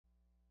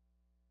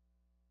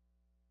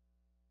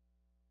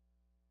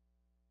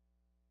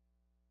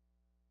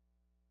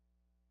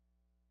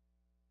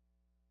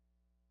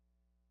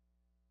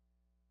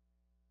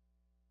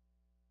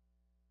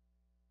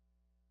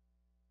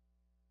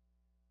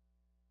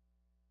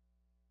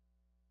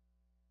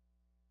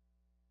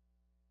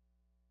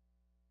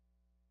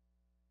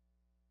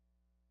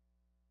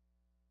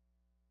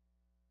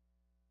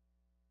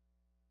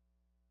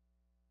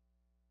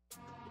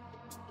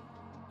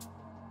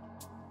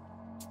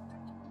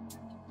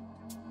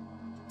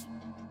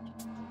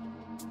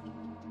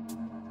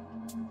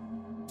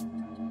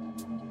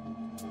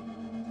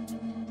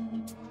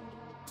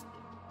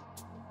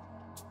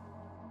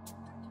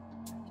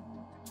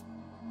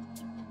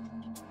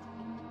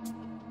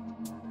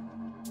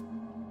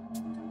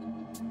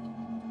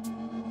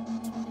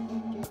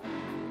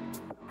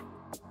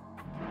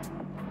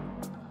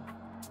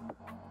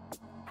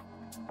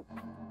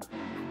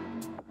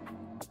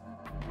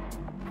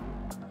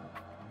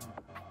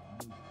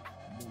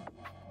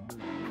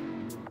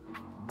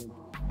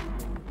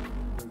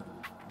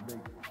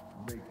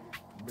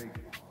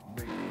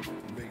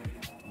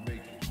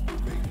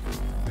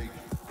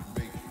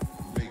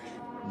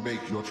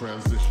Make your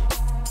transition.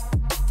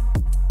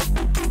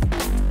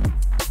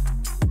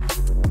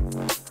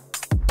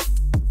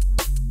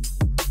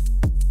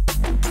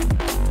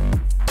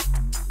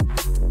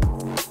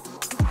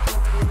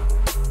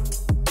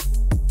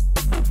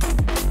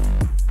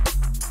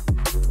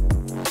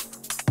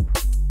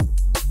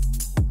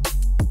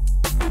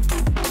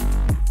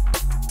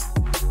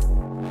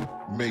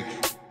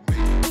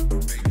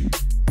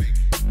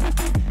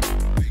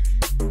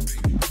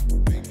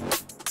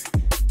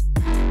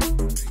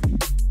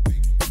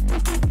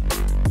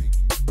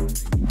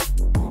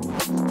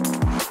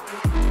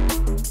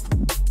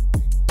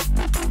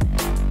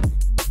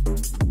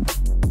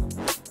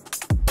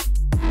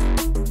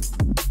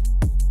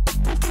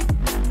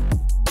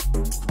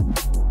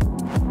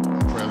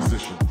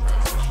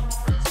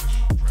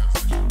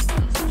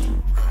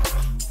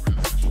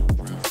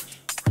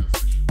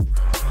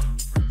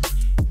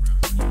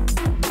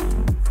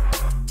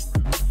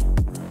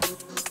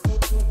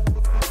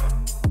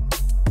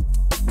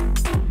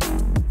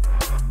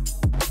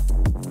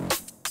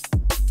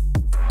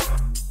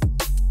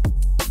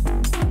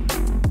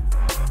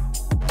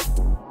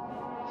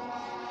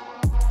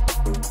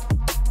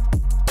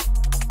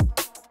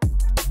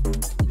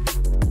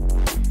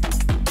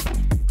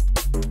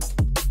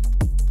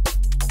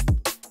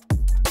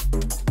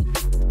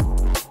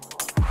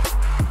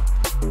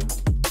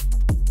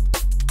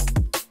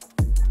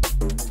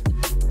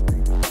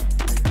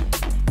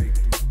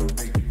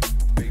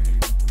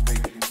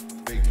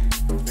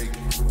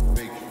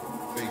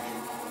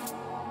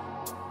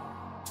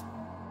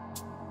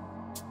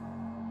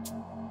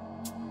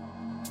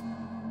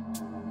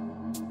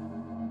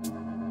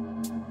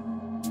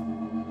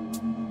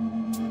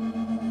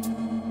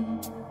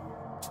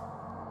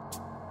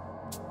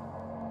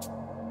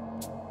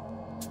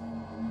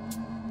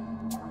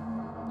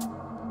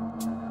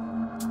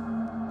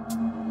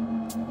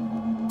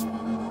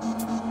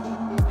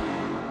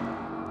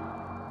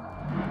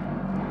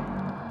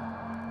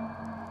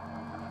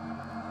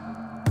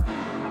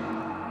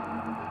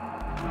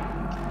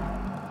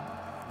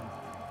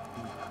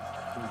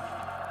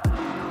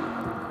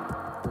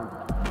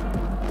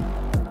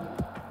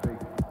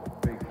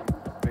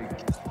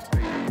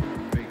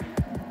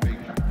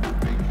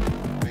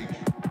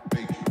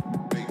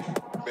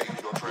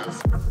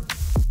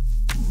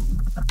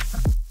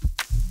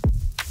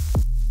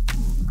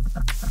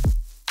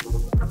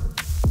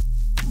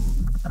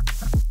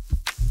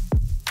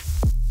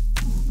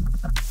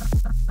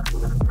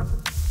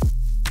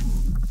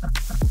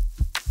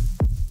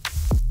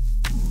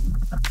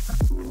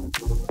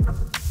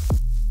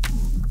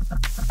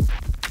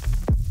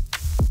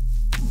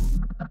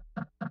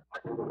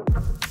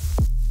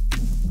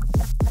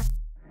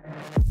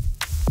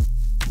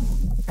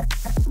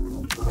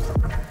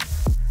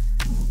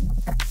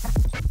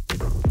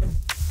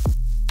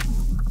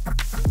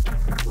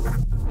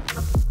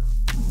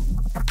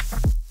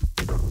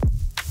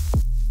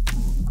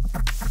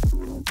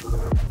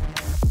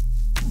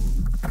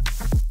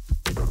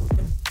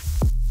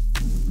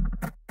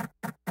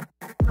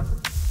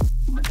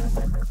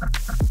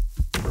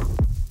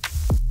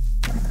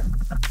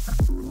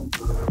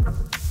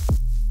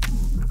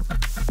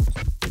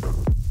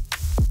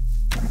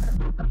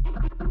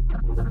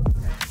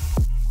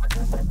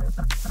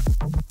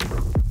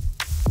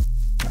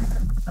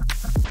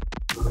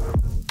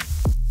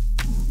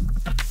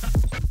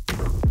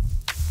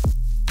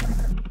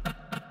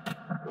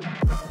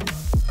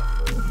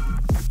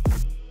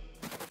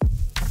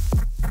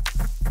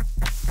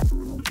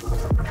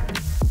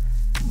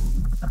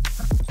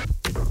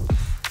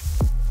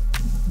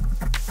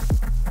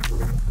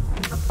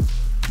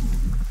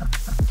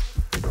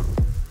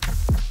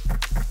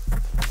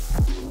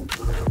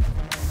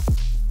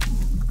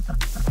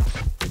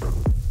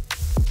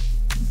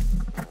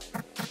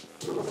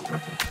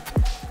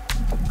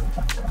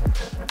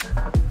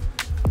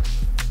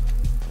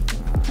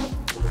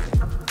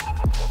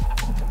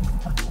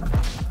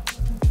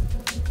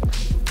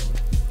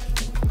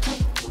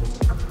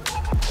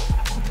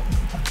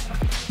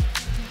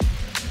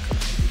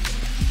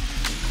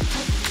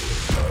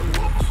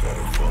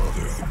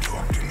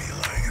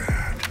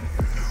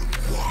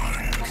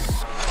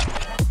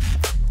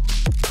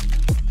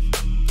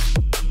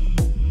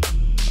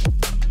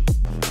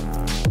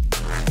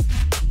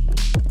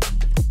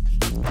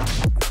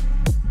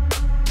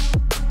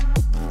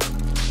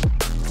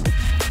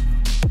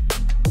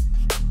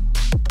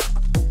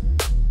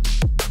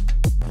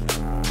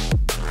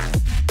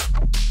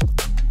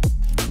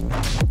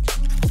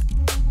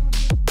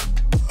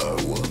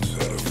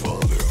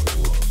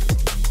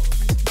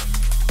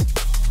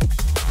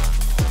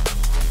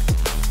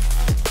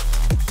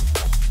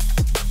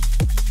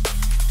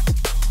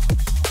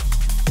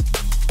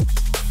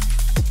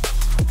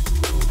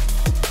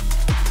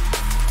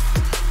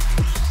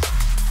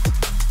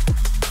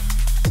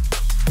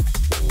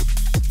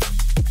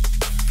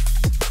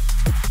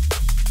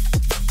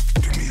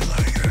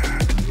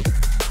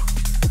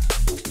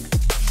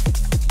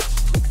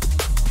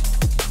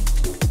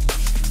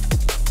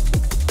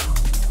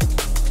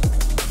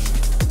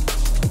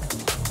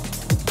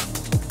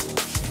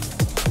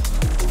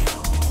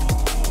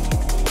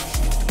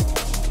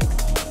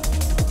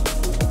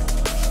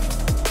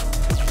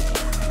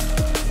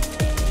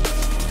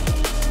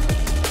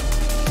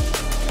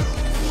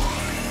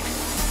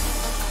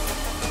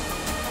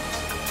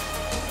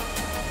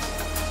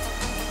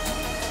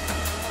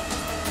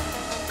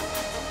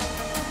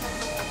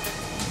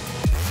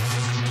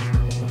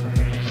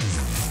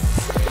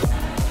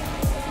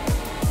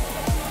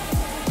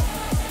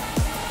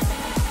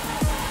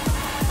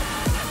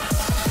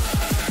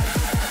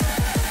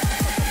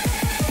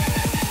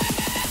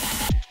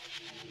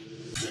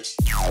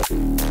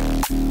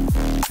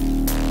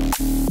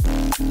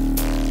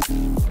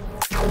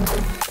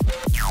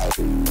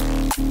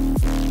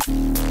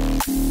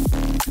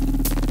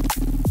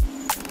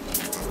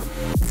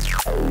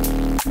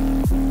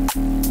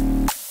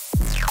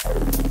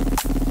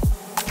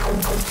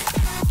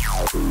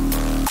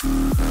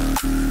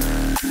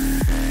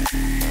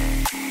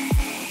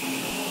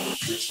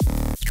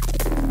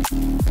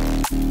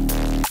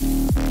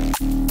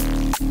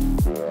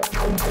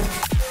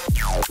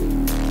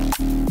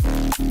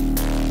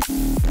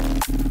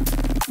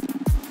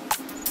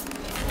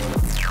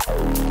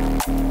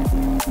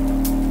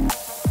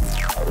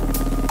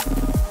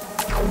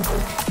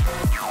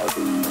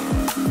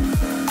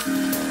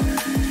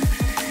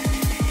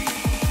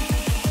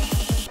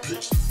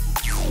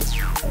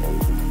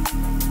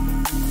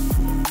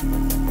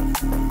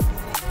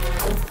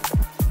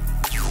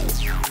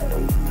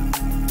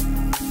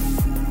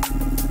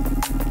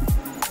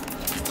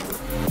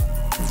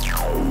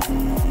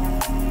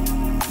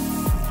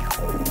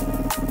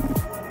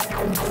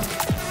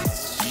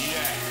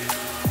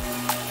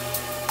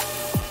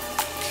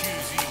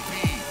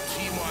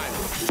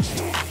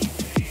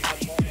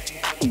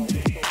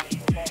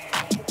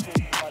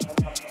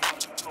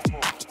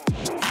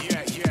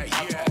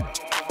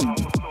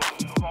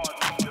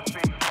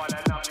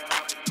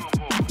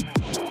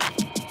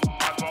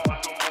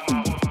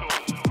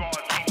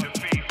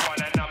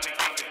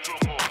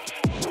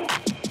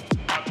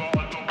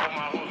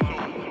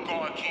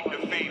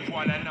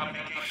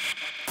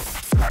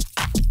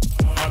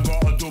 I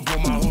gotta double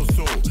my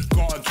hustle,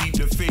 gotta keep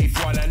the faith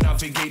while I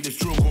navigate the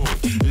struggle.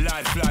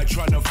 Life like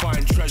trying to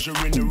find treasure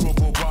in the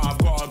rubble, but I've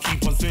gotta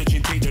keep on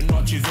searching, take the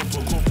notches up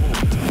a couple.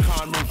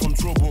 Can't run from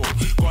trouble,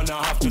 gonna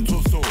have to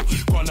tussle,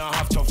 gonna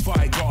have to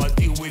fight, gotta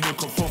deal with the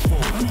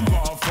kerfuffle.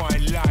 Gotta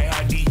find light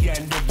at the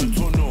end of the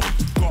tunnel,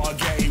 gotta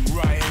get it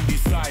right and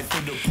decide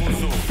for the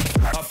puzzle.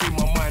 I think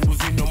my mind was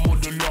in the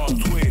mud the last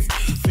twist,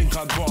 think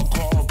I got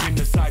caught up in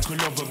the cycle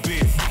of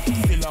abyss.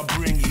 Still I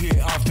bring hit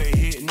after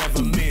hit,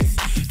 never miss.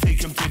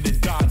 Take him to the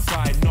dark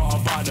side,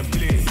 not about the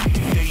bliss.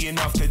 Day in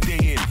after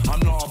day in, I'm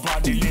not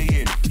about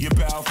delaying. You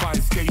better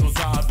find scales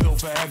that are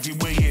built for heavy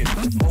weighing.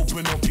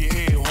 Open up your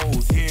ear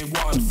holes, hear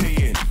what I'm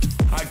saying.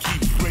 I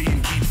keep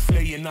praying, keep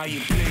slaying, I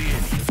ain't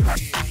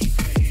playing.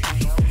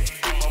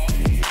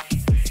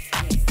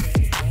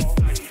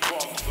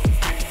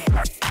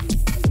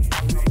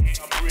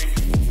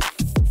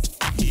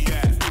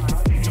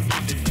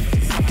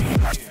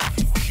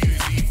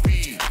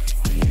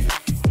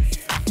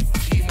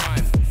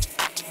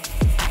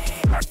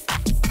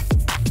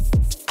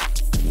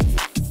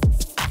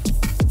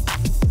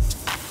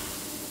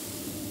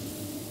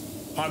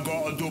 I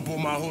gotta double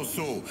my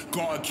hustle,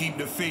 gotta keep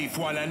the faith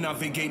while I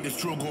navigate the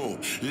struggle.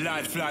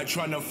 Life like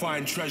trying to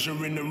find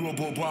treasure in the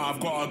rubble, but I've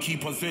gotta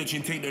keep on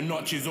searching, take the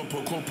notches up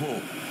a couple.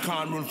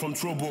 Can't run from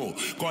trouble,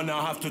 gonna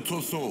have to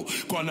tussle,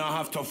 gonna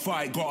have to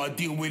fight, gotta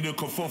deal with the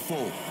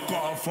kerfuffle.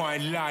 Gotta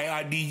find light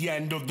at the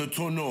end of the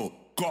tunnel,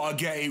 gotta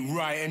get it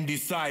right and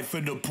decide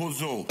for the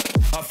puzzle.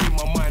 I think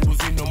my mind was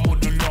in the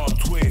mud the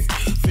last twist,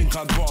 think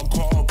I got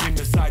caught up in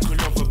the cycle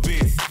of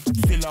abyss.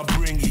 Still I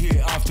bring hit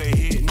after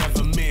hit,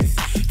 never miss.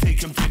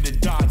 Take him to the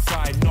dark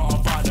side,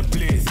 not about the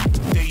bliss.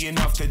 Day in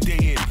after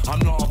day in, I'm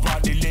not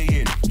about delaying.